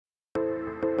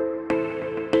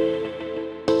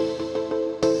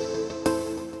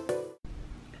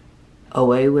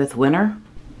Away with winter.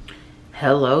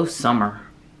 Hello, summer.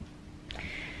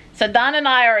 So Don and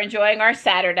I are enjoying our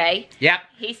Saturday. Yep.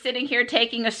 He's sitting here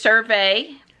taking a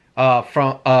survey.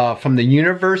 From the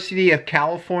University of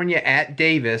California at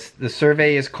Davis. The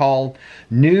survey is called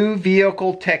New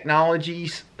Vehicle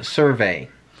Technologies Survey.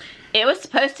 It was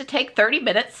supposed to take 30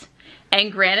 minutes.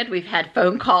 And granted, we've had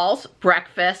phone calls,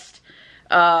 breakfast,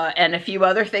 and a few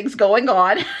other things going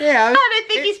on. Yeah. And I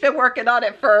think he's been working on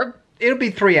it for... It'll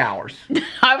be 3 hours.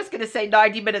 I was going to say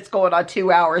 90 minutes going on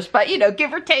 2 hours, but you know,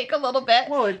 give or take a little bit.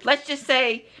 Well, let's just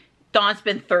say Don's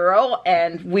been thorough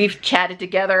and we've chatted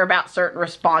together about certain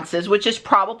responses, which is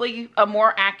probably a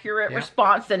more accurate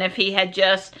response than if he had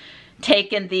just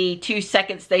taken the 2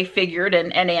 seconds they figured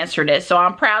and answered it. So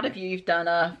I'm proud of you. You've done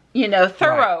a, you know,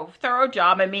 thorough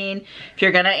job. I mean, if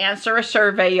you're going to answer a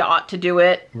survey, you ought to do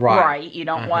it right. You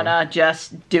don't want to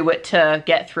just do it to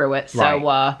get through it.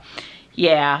 So,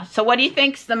 yeah. So what do you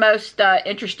think's the most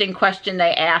interesting question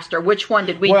they asked, or which one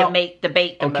did we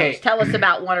debate the most? Tell us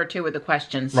about one or two of the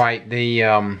questions. Right. They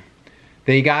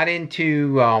got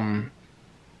into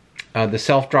the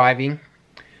self-driving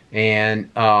and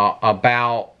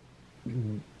about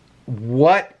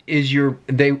what is your...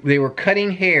 They were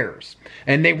cutting hairs,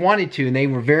 and they wanted to, and they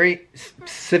were very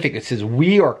specific. It says,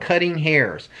 we are cutting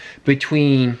hairs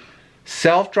between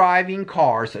self-driving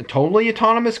cars, totally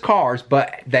autonomous cars,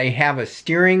 but they have a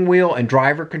steering wheel and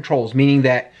driver controls, meaning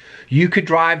that you could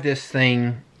drive this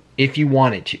thing if you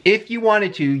wanted to. If you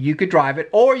wanted to, you could drive it,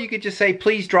 or you could just say,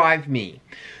 please drive me.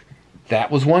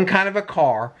 That was one kind of a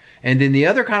car. And then the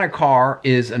other kind of car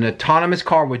is an autonomous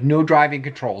car with no driving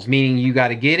controls, meaning you got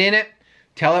to get in it,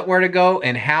 tell it where to go,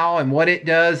 and how and what it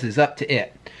does is up to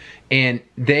it. And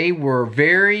they were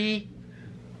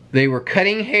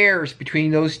cutting hairs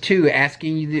between those two,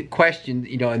 asking you the question,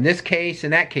 you know, in this case, in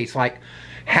that case, like,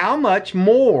 how much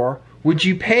more would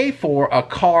you pay for a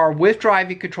car with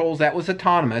driving controls that was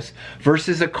autonomous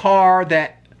versus a car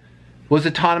that was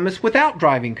autonomous without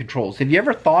driving controls? Have you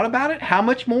ever thought about it? How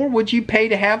much more would you pay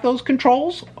to have those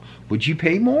controls? Would you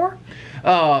pay more?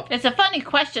 It's a funny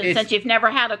question since you've never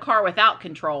had a car without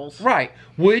controls. Right.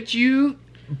 Would you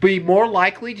be more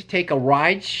likely to take a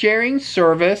ride-sharing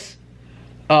service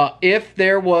if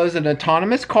there was an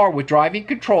autonomous car with driving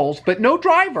controls but no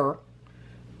driver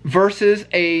versus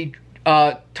a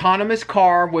autonomous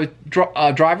car with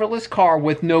driverless car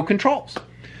with no controls?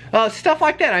 Stuff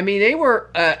like that. I mean, they were,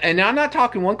 and I'm not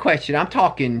talking one question. I'm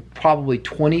talking probably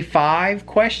 25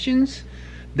 questions.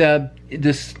 You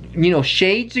know,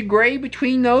 shades of gray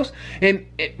between those. And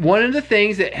one of the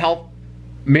things that helped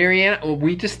Marianne,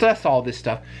 we discussed all this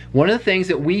stuff. One of the things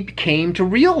that we came to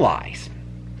realize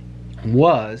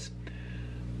was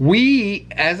we,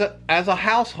 as a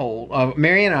household,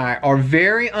 Mary and I, are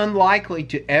very unlikely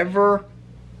to ever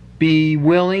be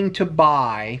willing to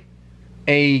buy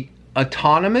a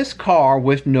autonomous car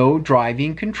with no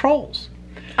driving controls.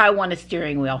 I want a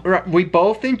steering wheel. We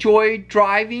both enjoy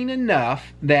driving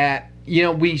enough that, you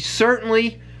know, we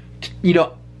certainly, you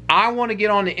know, I want to get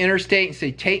on the interstate and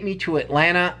say, take me to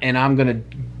Atlanta, and I'm going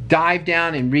to dive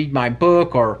down and read my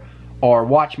book or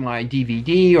watch my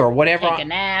DVD or whatever.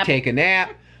 Take a nap.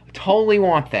 I totally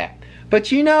want that.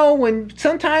 But you know,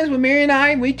 sometimes when Mary and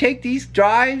I, we take these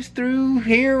drives through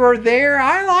here or there,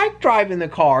 I like driving the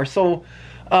car. So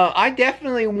I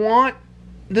definitely want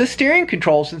the steering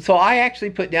controls. And so I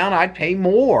actually put down I'd pay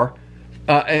more.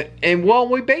 And well,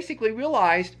 we basically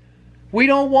realized we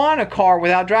don't want a car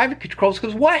without driving controls,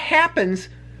 because what happens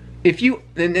if you,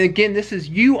 and again, this is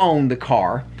you own the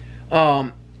car,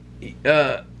 and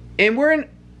we're in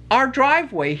our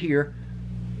driveway here.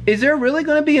 Is there really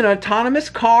going to be an autonomous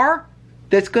car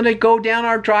that's going to go down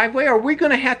our driveway? Or are we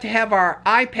going to have our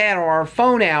iPad or our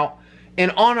phone out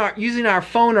and using our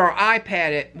phone or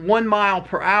iPad at 1 mile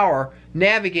per hour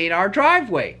navigate our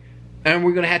driveway? And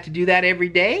we're going to have to do that every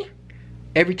day?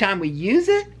 Every time we use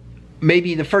it?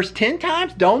 Maybe the first 10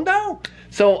 times? Don't know.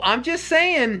 So I'm just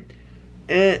saying,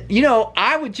 you know,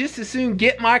 I would just as soon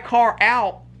get my car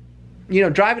out, you know,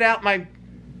 drive it out my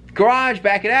garage,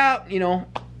 back it out, you know,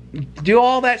 do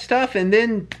all that stuff, and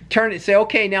then turn it and say,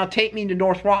 okay, now take me to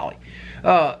North Raleigh.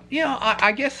 You know,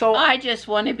 I guess so. I just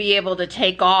want to be able to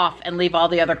take off and leave all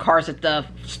the other cars at the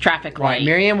traffic light. Right,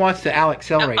 Marianne wants to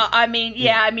accelerate. I mean,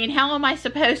 yeah, I mean, how am I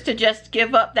supposed to just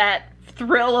give up that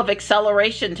thrill of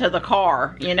acceleration to the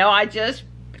car? You know,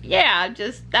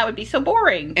 that would be so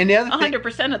boring. And the other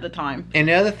 100% of the time. And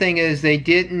the other thing is, they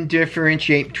didn't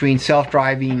differentiate between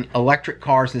self-driving electric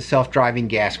cars and self-driving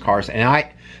gas cars. And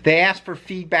they asked for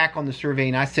feedback on the survey,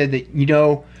 and I said that, you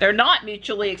know, they're not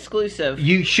mutually exclusive.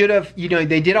 You should have, you know,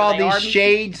 they did all these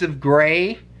shades of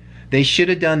gray They should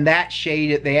have done that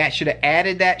shade. They should have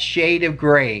added that shade of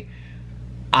gray.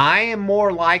 I am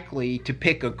more likely to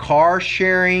pick a car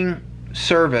sharing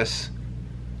service.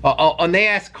 And they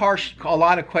ask a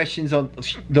lot of questions on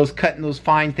those cutting those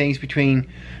fine things between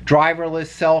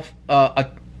driverless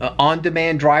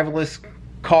on-demand driverless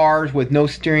cars with no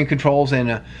steering controls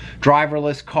and a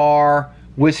driverless car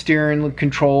with steering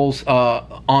controls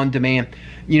on demand.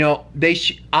 You know,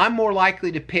 I'm more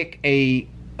likely to pick a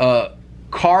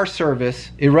car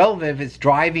service, irrelevant if it's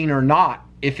driving or not,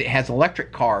 if it has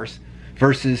electric cars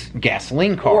versus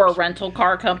gasoline cars. Or a rental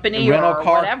car company or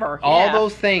whatever. All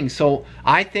those things. So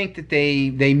I think that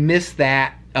they missed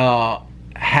that,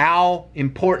 how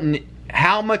important,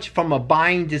 how much from a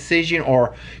buying decision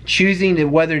or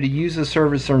choosing whether to use a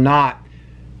service or not.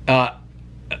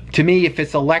 To me, if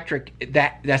it's electric,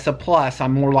 that's a plus.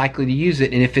 I'm more likely to use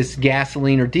it. And if it's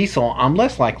gasoline or diesel, I'm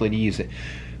less likely to use it.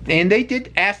 And they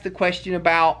did ask the question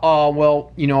about,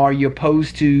 well, you know, are you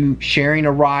opposed to sharing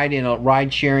a ride in a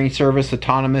ride-sharing service,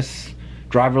 autonomous,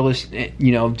 driverless,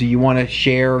 you know, do you want to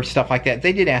share, stuff like that?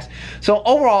 They did ask. So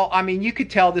overall, I mean, you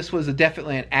could tell this was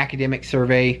definitely an academic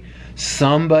survey.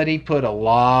 Somebody put a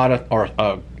lot of, or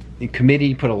a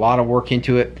committee put a lot of work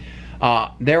into it.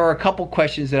 There were a couple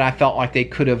questions that I felt like they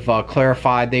could have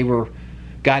clarified. They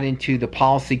got into the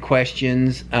policy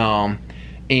questions, and,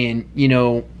 you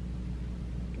know,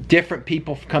 different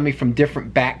people coming from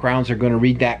different backgrounds are going to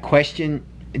read that question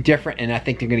different, and I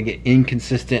think they're going to get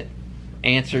inconsistent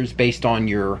answers based on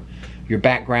your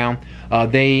background.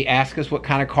 They ask us what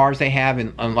kind of cars they have,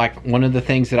 and like one of the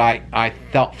things that I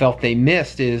felt they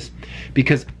missed is,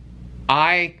 because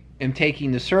I am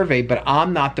taking the survey, but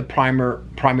I'm not the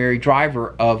primary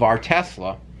driver of our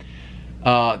Tesla.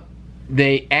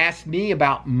 They asked me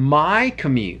about my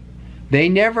commute. They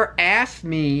never asked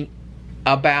me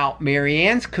about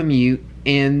Marianne's commute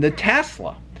in the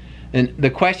Tesla, and the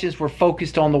questions were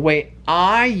focused on the way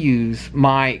I use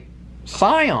my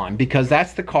Scion, because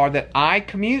that's the car that I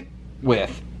commute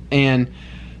with. And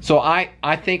so I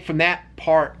think from that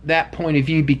point of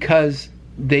view, because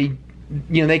they,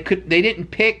 you know, they didn't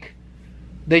pick,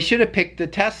 they should have picked the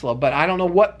Tesla, but I don't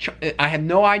know I have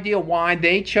no idea why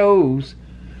they chose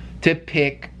to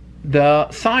pick the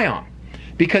Scion.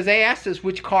 Because they asked us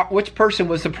which person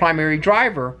was the primary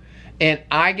driver, and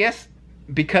I guess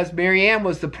because Marianne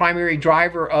was the primary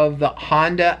driver of the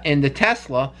Honda and the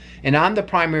Tesla, and I'm the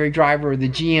primary driver of the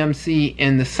GMC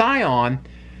and the Scion,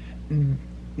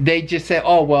 they just said,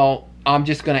 oh, well, I'm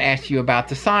just going to ask you about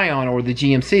the Scion or the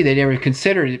GMC. They never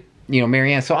considered it, you know,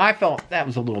 Marianne. So I felt that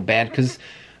was a little bad, because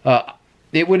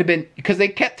it would have been, because they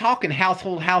kept talking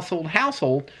household,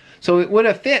 so it would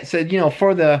have fit. Said, you know,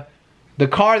 for the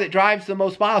car that drives the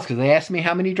most miles, because they asked me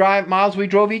how many miles we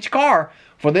drove each car.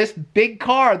 For this big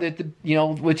car that, you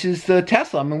know, which is the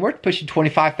Tesla, I mean, we're pushing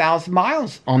 25,000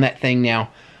 miles on that thing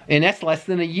now, and that's less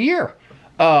than a year.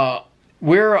 You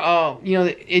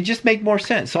know, it just made more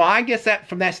sense. So I guess that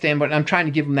from that standpoint, I'm trying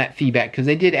to give them that feedback, because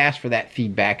they did ask for that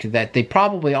feedback, that they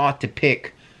probably ought to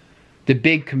pick the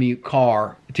big commute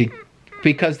car,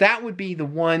 because that would be the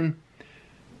one.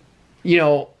 You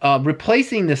know,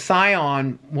 replacing the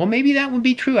Scion, well, maybe that would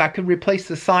be true. I could replace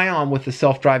the Scion with a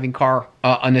self-driving car,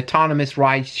 an autonomous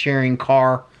ride-sharing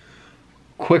car,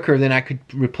 quicker than I could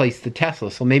replace the Tesla.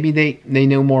 So maybe they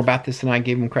know more about this than I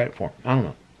gave them credit for. I don't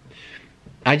know.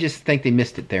 I just think they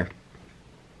missed it there.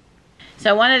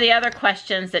 So one of the other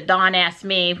questions that Don asked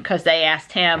me, because they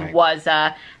asked him, was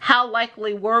how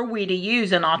likely were we to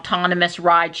use an autonomous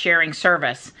ride-sharing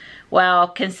service? Well,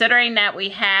 considering that we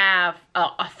have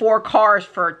 4 cars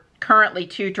for currently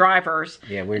 2 drivers,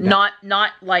 yeah, we're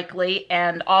not likely,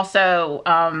 and also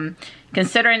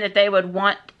considering that they would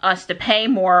want us to pay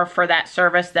more for that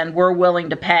service than we're willing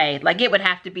to pay. Like, it would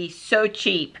have to be so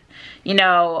cheap, you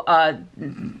know,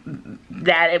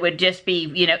 that it would just be,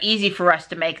 you know, easy for us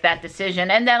to make that decision.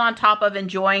 And then on top of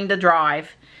enjoying the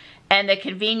drive and the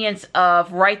convenience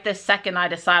of right this second I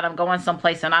decide I'm going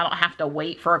someplace and I don't have to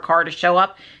wait for a car to show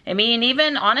up. I mean,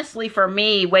 even honestly for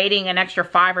me, waiting an extra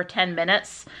 5 or 10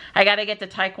 minutes, I got to get to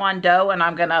Taekwondo and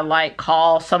I'm going to like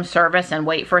call some service and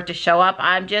wait for it to show up.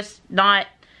 I'm just not,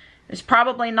 it's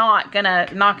probably not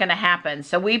gonna happen.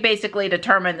 So we basically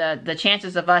determined the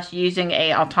chances of us using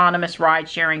a autonomous ride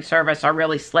sharing service are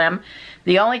really slim.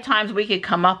 The only times we could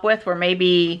come up with were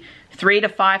maybe 3 to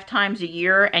 5 times a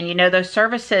year, and you know, those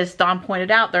services, Don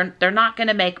pointed out, they're not going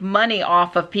to make money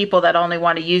off of people that only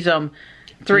want to use them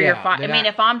 3 or 5. I mean,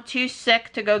 if I'm too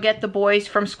sick to go get the boys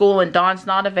from school and Don's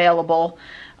not available,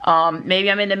 maybe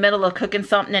I'm in the middle of cooking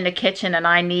something in the kitchen and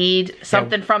I need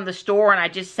something from the store, and I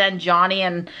just send Johnny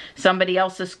and somebody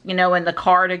else's, you know, in the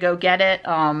car to go get it.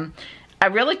 I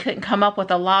really couldn't come up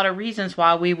with a lot of reasons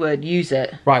why we would use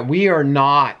it. Right, we are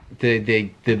not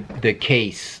the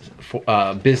case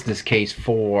for, business case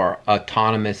for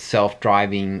autonomous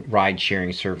self-driving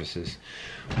ride-sharing services,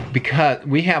 because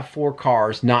we have 4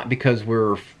 cars, not because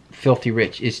we're filthy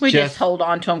rich. It's we just hold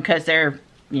on to them because they're,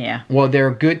 yeah. Well,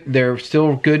 they're good. They're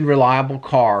still good, reliable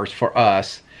cars for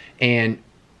us, and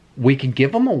we could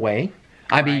give them away.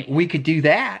 I mean, we could do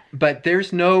that, but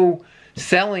there's no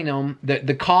selling them.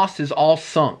 The cost is all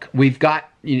sunk. We've got,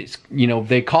 you know,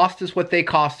 they cost us what they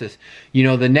cost us. You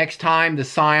know, the next time the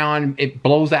Scion, it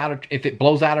blows out, if it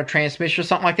blows out a transmission or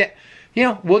something like that, you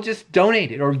know, we'll just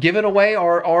donate it or give it away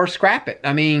or scrap it.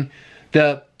 I mean,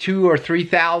 the $2,000 or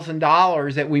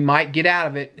 $3,000 that we might get out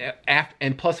of it,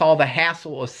 and plus all the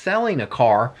hassle of selling a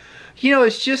car, you know,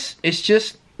 it's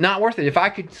just not worth it.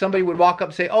 If somebody would walk up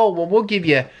and say, "Oh, well, we'll give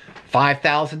you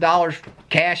 $5,000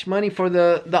 cash money for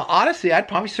the Odyssey," I'd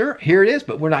probably, sure, here it is,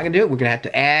 but we're not going to do it. We're going to have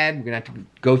to add, we're going to have to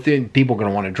go through, and people are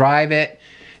going to want to drive it.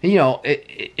 And, you know,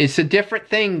 it's a different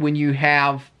thing when you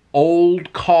have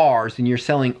old cars and you're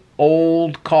selling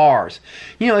old cars.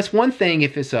 You know, it's one thing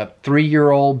if it's a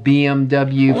 3-year-old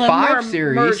BMW 5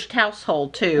 Series. Merged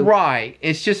household too. Right.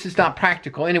 It's not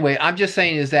practical. Anyway, I'm just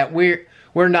saying is that we're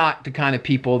not the kind of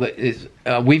people that is,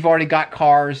 we've already got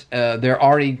cars. They're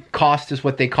already cost us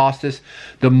what they cost us.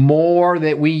 The more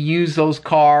that we use those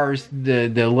cars,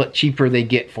 the cheaper they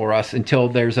get for us until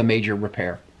there's a major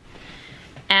repair.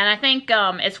 And I think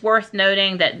it's worth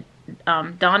noting that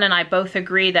Don and I both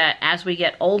agree that as we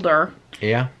get older,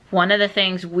 one of the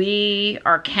things we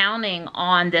are counting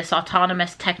on this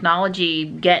autonomous technology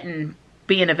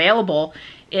being available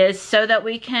is so that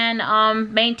we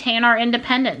can maintain our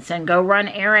independence and go run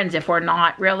errands if we're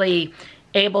not really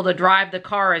able to drive the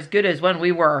car as good as when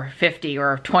we were 50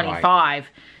 or 25. Right.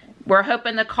 We're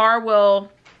hoping the car will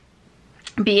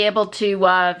be able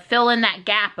to fill in that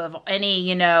gap of any,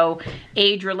 you know,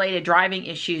 age-related driving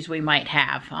issues we might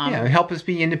have. Yeah, help us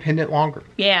be independent longer.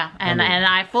 Yeah, and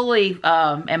I fully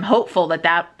am hopeful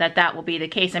that will be the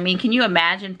case. I mean, can you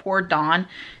imagine poor Dawn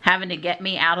having to get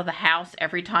me out of the house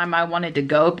every time I wanted to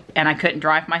go and I couldn't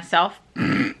drive myself?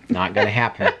 Not gonna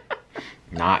happen.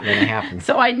 Not gonna happen.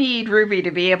 So I need Ruby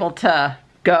to be able to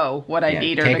go what I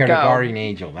need her to go. Take her to Guardian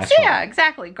Angel. That's right.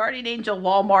 Exactly. Guardian Angel,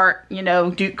 Walmart, you know,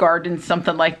 Duke Gardens,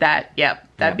 something like that. Yep,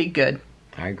 that'd be good.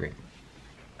 I agree.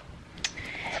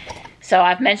 So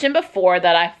I've mentioned before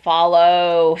that I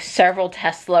follow several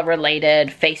Tesla-related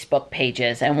Facebook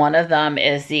pages, and one of them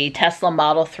is the Tesla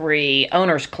Model 3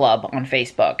 Owners Club on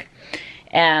Facebook.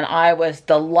 And I was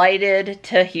delighted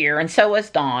to hear, and so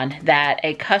was Dawn, that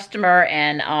a customer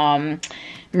in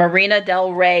Marina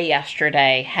Del Rey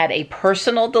yesterday had a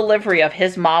personal delivery of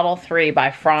his Model 3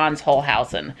 by Franz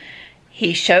Holhausen.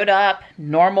 He showed up,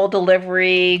 normal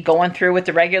delivery, going through with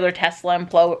the regular Tesla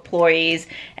employees,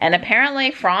 and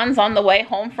apparently Franz, on the way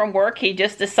home from work, he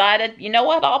just decided, you know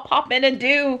what, I'll pop in and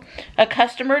do a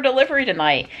customer delivery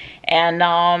tonight. And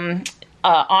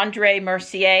Andre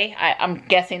Mercier, I'm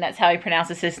guessing that's how he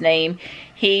pronounces his name,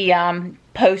 he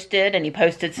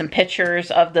posted some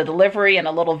pictures of the delivery and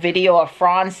a little video of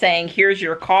Franz saying, "Here's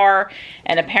your car."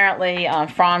 And apparently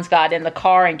Franz got in the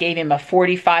car and gave him a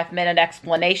 45-minute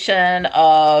explanation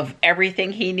of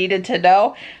everything he needed to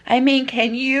know. I mean,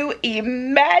 can you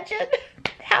imagine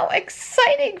how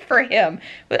exciting for him?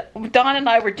 Dawn and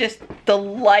I were just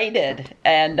delighted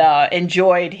and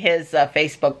enjoyed his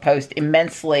Facebook post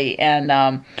immensely.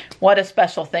 And what a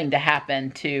special thing to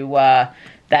happen to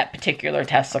that particular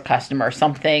Tesla customer.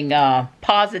 Something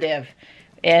positive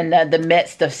in the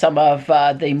midst of some of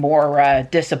the more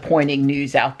disappointing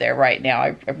news out there right now.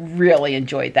 I really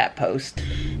enjoyed that post.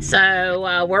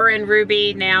 So we're in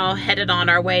Ruby now, headed on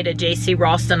our way to JC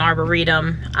Raulston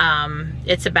Arboretum.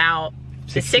 It's about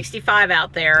 65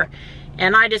 out there,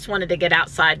 and I just wanted to get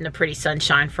outside in the pretty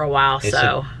sunshine for a while. It's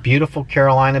a beautiful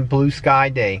Carolina blue sky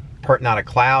day. Not a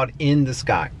cloud in the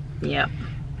sky. Yep.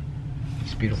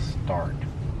 It's a beautiful start.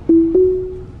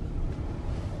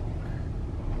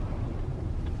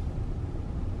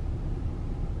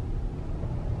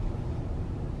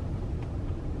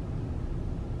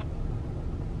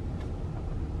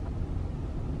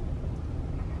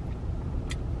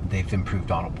 They've improved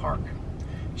Autopark.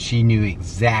 She knew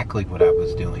exactly what I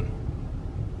was doing.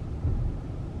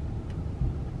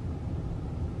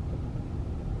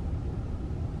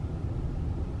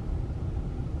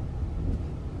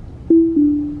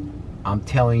 I'm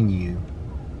telling you,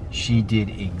 she did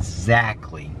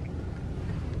exactly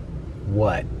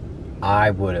what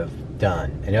I would have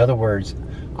done. In other words,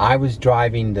 I was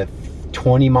driving the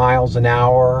 20 miles an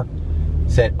hour,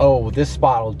 said, oh, this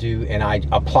spot will do, and I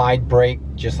applied brake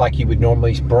just like you would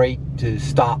normally brake to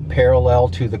stop parallel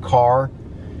to the car.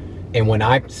 And when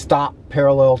I stopped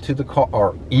parallel to the car,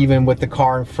 or even with the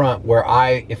car in front, where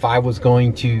if I was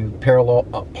going to parallel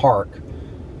park,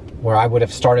 where I would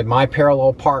have started my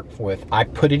parallel park with, I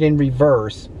put it in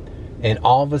reverse, and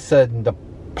all of a sudden the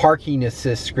parking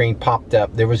assist screen popped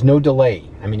up. There was no delay.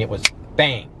 I mean, it was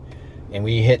bang, and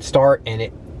we hit start, and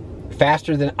it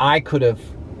faster than I could have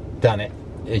done it.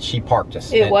 And she parked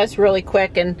us. It was really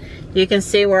quick, and you can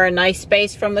see we're a nice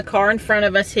space from the car in front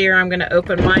of us here. I'm going to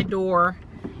open my door,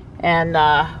 and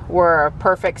we're a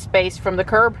perfect space from the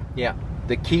curb. Yeah.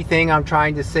 The key thing I'm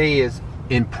trying to say is,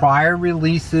 in prior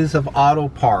releases of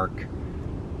Autopark,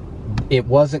 it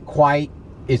wasn't quite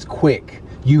as quick.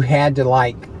 You had to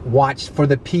like watch for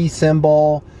the P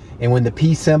symbol, and when the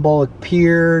P symbol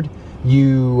appeared,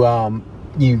 you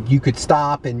could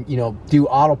stop and do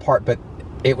Autopark. But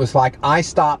it was like I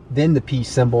stopped, then the P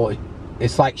symbol.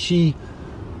 It's like she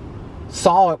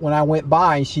saw it when I went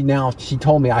by, and she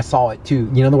told me I saw it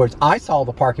too. In other words, I saw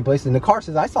the parking place, and the car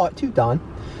says, I saw it too, Don.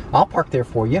 I'll park there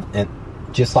for you. And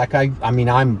just like I mean,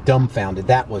 I'm dumbfounded.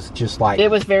 That was just like,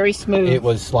 it was very smooth. It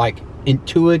was like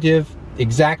intuitive,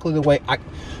 exactly the way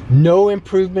no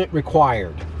improvement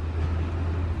required.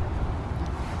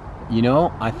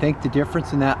 I think the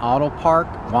difference in that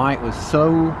Autopark, why it was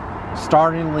so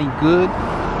startlingly good,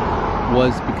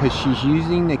 was because she's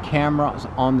using the cameras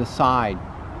on the side.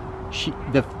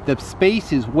 The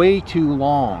space is way too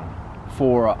long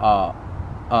for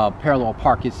a parallel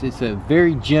park. It's a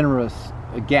very generous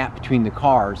gap between the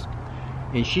cars,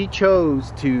 and she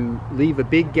chose to leave a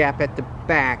big gap at the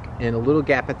back and a little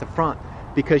gap at the front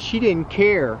because she didn't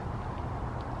care.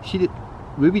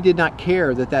 Ruby did not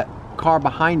care that car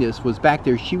behind us was back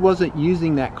there. She wasn't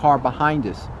using that car behind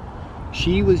us.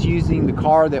 She was using the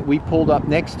car that we pulled up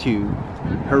next to,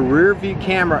 her rear view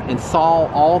camera, and saw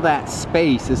all that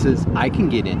space. This is, I can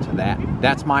get into that.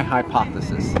 That's my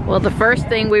hypothesis. Well, the first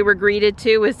thing we were greeted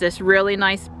to was this really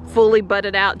nice, fully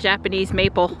budded out Japanese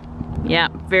maple. Yeah,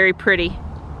 very pretty.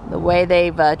 The way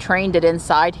they've trained it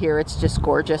inside here, it's just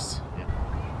gorgeous.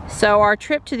 So our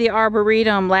trip to the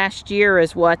Arboretum last year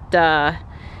is what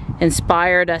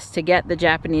inspired us to get the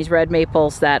Japanese red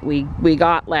maples that we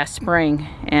got last spring,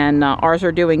 and ours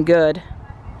are doing good.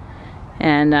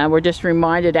 And we're just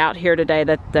reminded out here today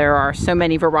that there are so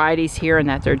many varieties here and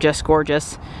that they're just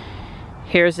gorgeous.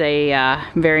 Here's a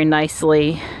very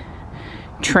nicely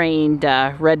trained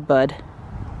red bud.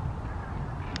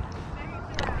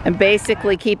 I'm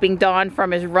basically keeping Don from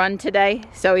his run today,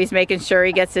 so he's making sure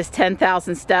he gets his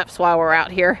 10,000 steps while we're out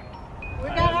here. We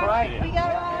got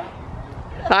our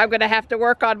I'm gonna have to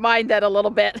work on mine then a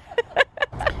little bit.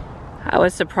 I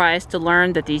was surprised to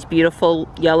learn that these beautiful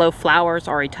yellow flowers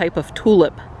are a type of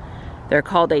tulip. They're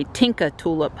called a tinka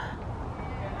tulip.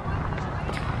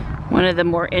 One of the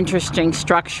more interesting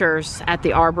structures at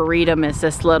the Arboretum is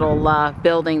this little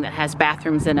building that has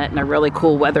bathrooms in it and a really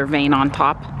cool weather vane on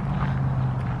top.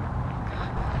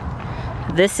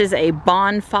 This is a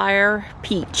bonfire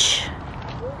peach,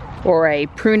 or a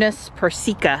Prunus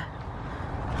persica.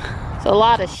 There's a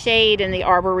lot of shade in the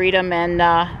Arboretum, and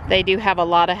they do have a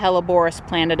lot of Helleborus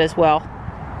planted as well.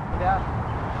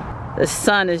 Yeah. The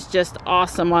sun is just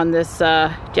awesome on this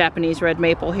Japanese red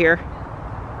maple here.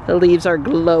 The leaves are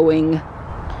glowing.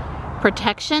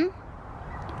 Protection?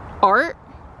 Art?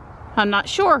 I'm not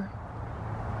sure.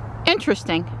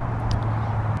 Interesting.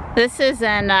 This is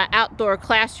an outdoor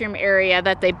classroom area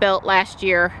that they built last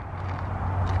year.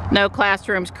 No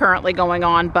classrooms currently going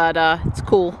on, but it's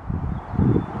cool.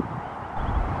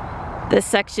 This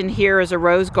section here is a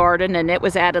rose garden, and it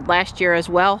was added last year as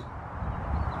well.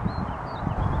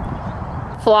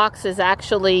 Phlox is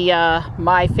actually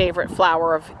my favorite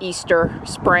flower of Easter,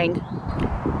 spring.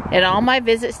 In all my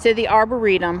visits to the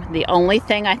Arboretum, the only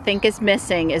thing I think is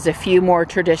missing is a few more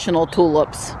traditional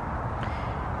tulips.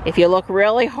 If you look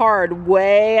really hard,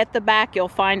 way at the back, you'll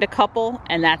find a couple,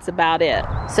 and that's about it.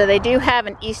 So they do have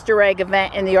an Easter egg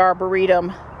event in the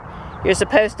Arboretum. You're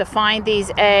supposed to find these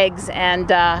eggs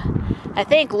and I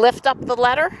think lift up the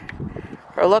letter,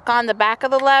 or look on the back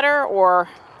of the letter, or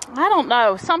I don't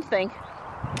know, something.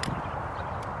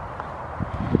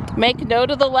 Make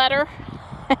note of the letter.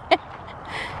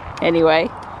 Anyway,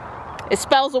 it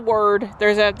spells a word.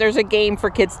 There's a game for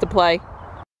kids to play.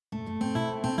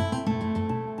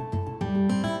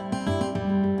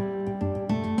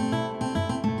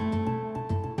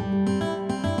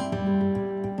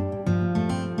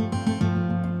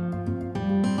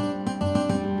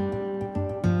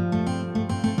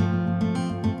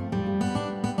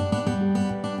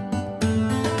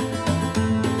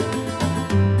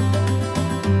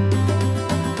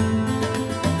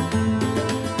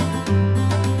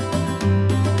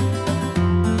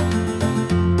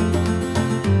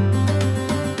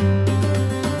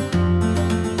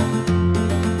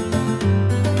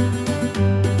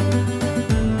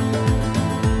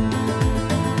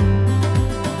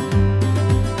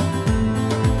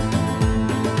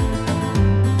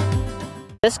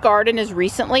 This garden is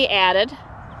recently added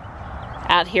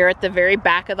out here at the very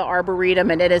back of the Arboretum,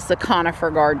 and it is the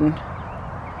conifer garden.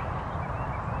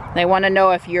 They want to know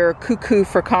if you're cuckoo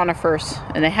for conifers,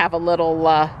 and they have a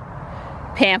little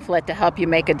pamphlet to help you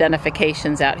make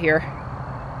identifications out here.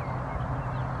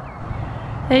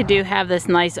 They do have this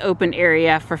nice open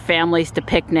area for families to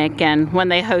picnic, and when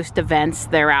they host events,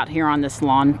 they're out here on this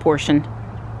lawn portion.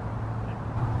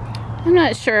 I'm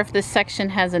not sure if this section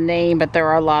has a name, but there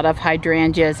are a lot of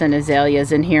hydrangeas and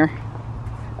azaleas in here.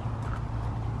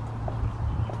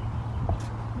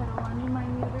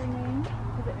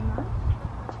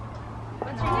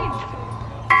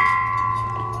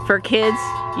 For kids,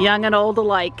 young and old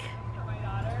alike.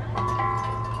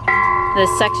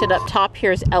 This section up top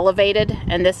here is elevated,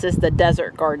 and this is the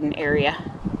desert garden area.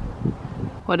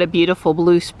 What a beautiful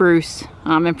blue spruce.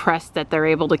 I'm impressed that they're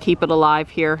able to keep it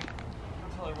alive here.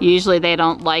 Usually they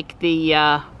don't like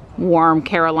the warm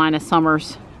Carolina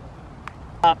summers.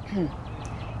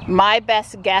 My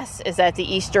best guess is that the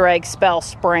Easter eggs spell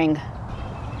spring.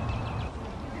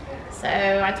 So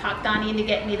I talked Donnie into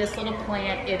getting me this little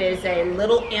plant. It is a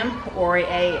little imp, or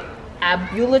a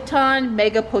Abuleton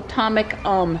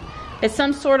megapotamic. It's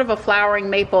some sort of a flowering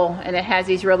maple, and it has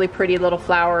these really pretty little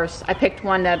flowers. I picked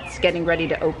one that's getting ready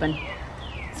to open.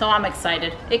 So I'm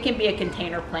excited. It can be a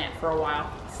container plant for a while.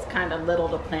 It's kind of little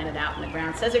to plant it out in the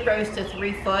ground. It says it grows to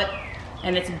 3 foot,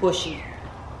 and it's bushy.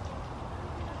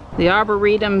 The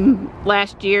Arboretum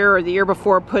last year or the year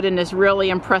before put in this really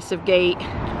impressive gate.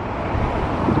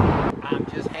 I'm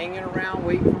just hanging around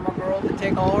waiting for my girl to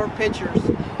take all her pictures.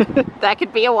 That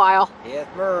could be a while. Yes,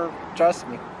 Merv. Trust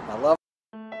me. I love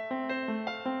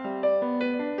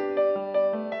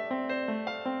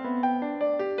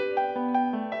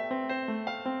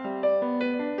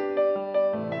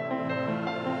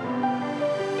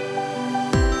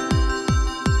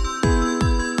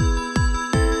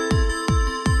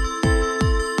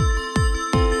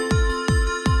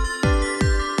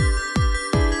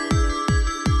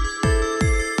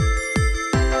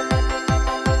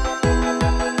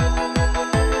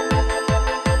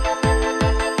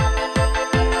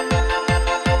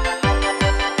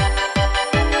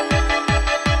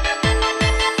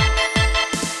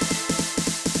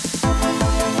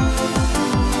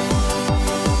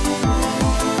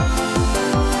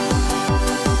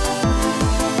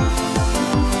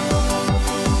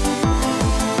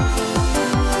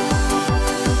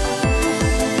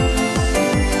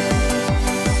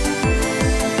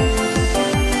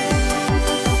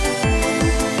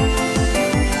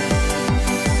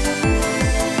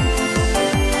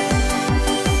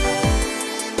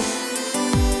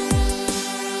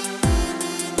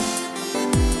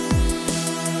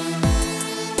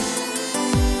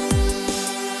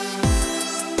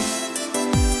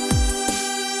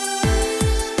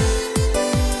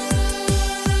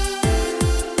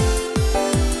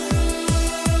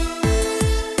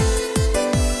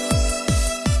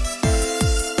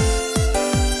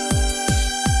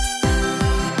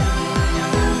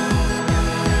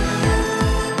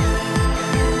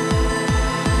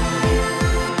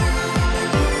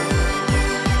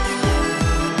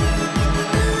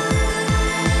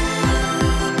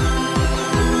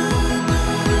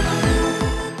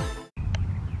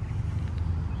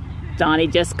Donnie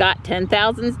just got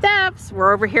 10,000 steps.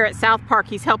 We're over here at South Park.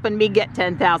 He's helping me get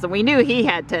 10,000. We knew he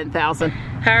had 10,000.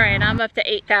 All right, I'm up to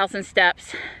 8,000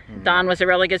 steps. Don was a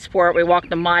really good sport. We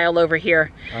walked a mile over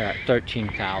here. I got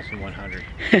 13,100.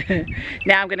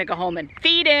 Now I'm gonna go home and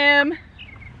feed him.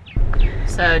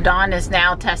 So Don is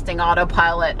now testing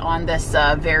autopilot on this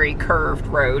very curved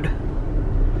road.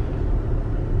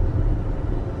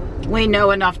 We know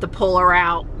enough to pull her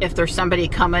out if there's somebody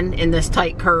coming in this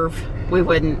tight curve. We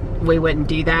wouldn't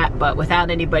do that, but without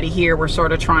anybody here, we're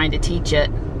sort of trying to teach it.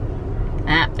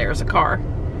 Ah, there's a car.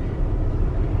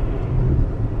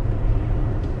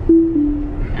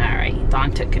 All right,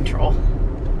 Don took control.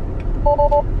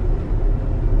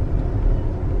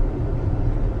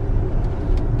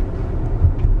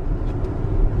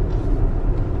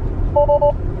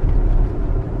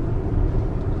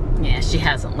 Yeah, she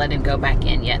hasn't let him go back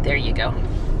in yet. There you go.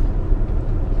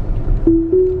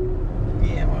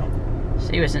 Yeah, well.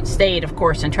 She stayed, of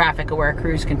course, in traffic aware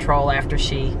cruise control after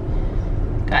she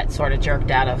got sort of jerked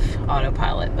out of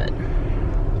autopilot, but